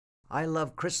I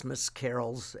love Christmas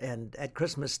carols and at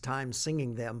Christmas time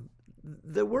singing them.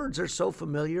 The words are so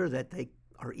familiar that they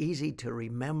are easy to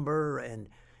remember and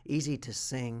easy to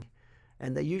sing,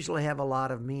 and they usually have a lot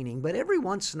of meaning. But every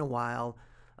once in a while,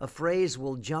 a phrase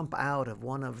will jump out of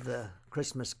one of the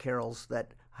Christmas carols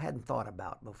that I hadn't thought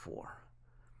about before.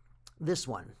 This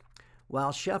one: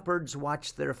 while shepherds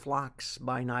watched their flocks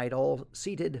by night, all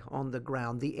seated on the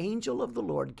ground, the angel of the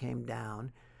Lord came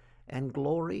down, and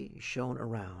glory shone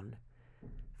around.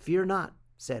 Fear not,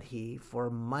 said he, for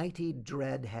mighty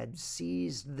dread had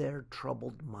seized their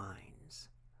troubled minds.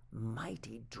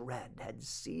 Mighty dread had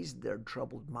seized their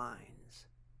troubled minds.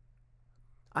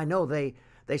 I know they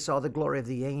saw the glory of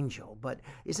the angel, but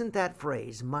isn't that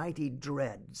phrase, mighty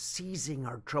dread, seizing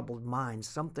our troubled minds,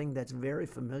 something that's very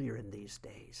familiar in these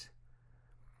days?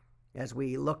 As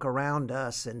we look around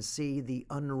us and see the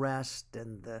unrest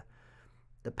and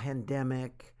the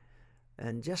pandemic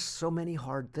and just so many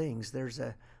hard things, there's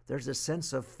a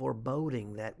sense of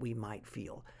foreboding that we might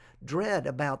feel. Dread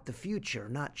about the future,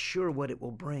 not sure what it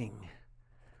will bring.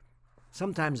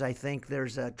 Sometimes I think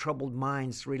there's troubled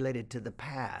minds related to the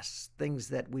past, things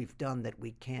that we've done that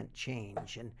we can't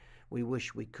change and we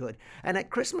wish we could. And at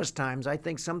Christmas times, I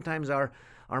think sometimes our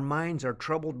minds are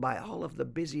troubled by all of the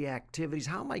busy activities.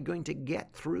 How am I going to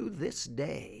get through this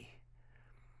day?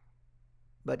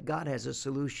 But God has a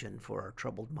solution for our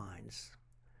troubled minds.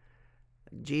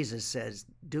 Jesus says,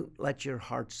 "Don't let your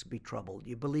hearts be troubled.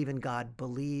 You believe in God,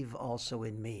 believe also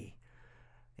in me."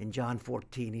 In John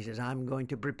 14, he says, "I'm going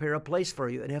to prepare a place for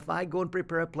you. And if I go and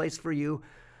prepare a place for you,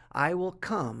 I will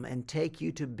come and take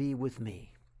you to be with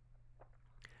me."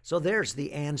 So there's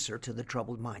the answer to the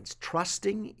troubled minds.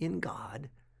 Trusting in God,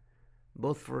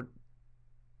 both for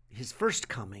his first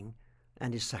coming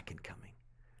and his second coming.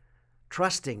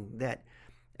 Trusting that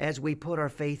as we put our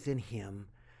faith in him,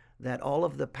 that all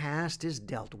of the past is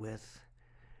dealt with,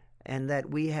 and that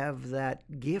we have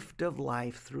that gift of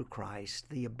life through Christ,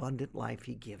 the abundant life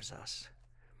he gives us.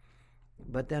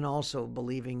 But then also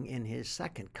believing in his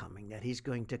second coming, that he's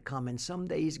going to come and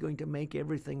someday he's going to make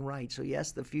everything right. So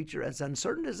yes, the future, as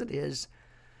uncertain as it is,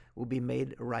 will be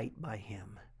made right by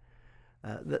him.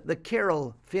 The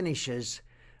carol finishes,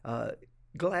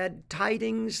 "Glad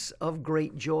tidings of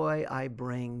great joy I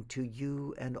bring to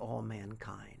you and all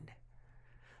mankind."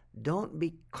 Don't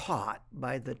be caught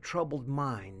by the troubled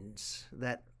minds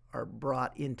that are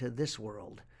brought into this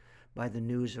world by the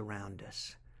news around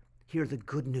us. Hear the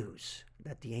good news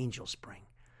that the angels bring,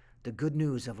 the good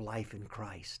news of life in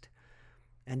Christ.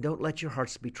 And don't let your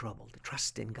hearts be troubled.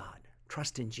 Trust in God.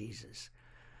 Trust in Jesus.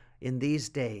 In these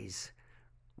days,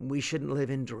 we shouldn't live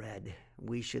in dread.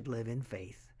 We should live in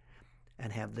faith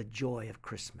and have the joy of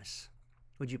Christmas.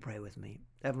 Would you pray with me?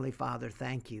 Heavenly Father,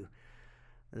 thank you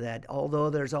that although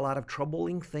there's a lot of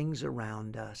troubling things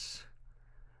around us,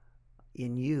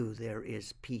 in you there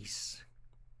is peace,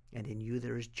 and in you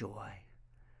there is joy.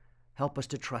 Help us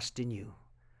to trust in you,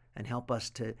 and help us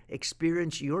to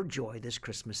experience your joy this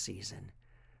Christmas season.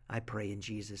 I pray in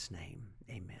Jesus' name,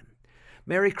 amen.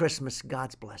 Merry Christmas,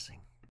 God's blessing.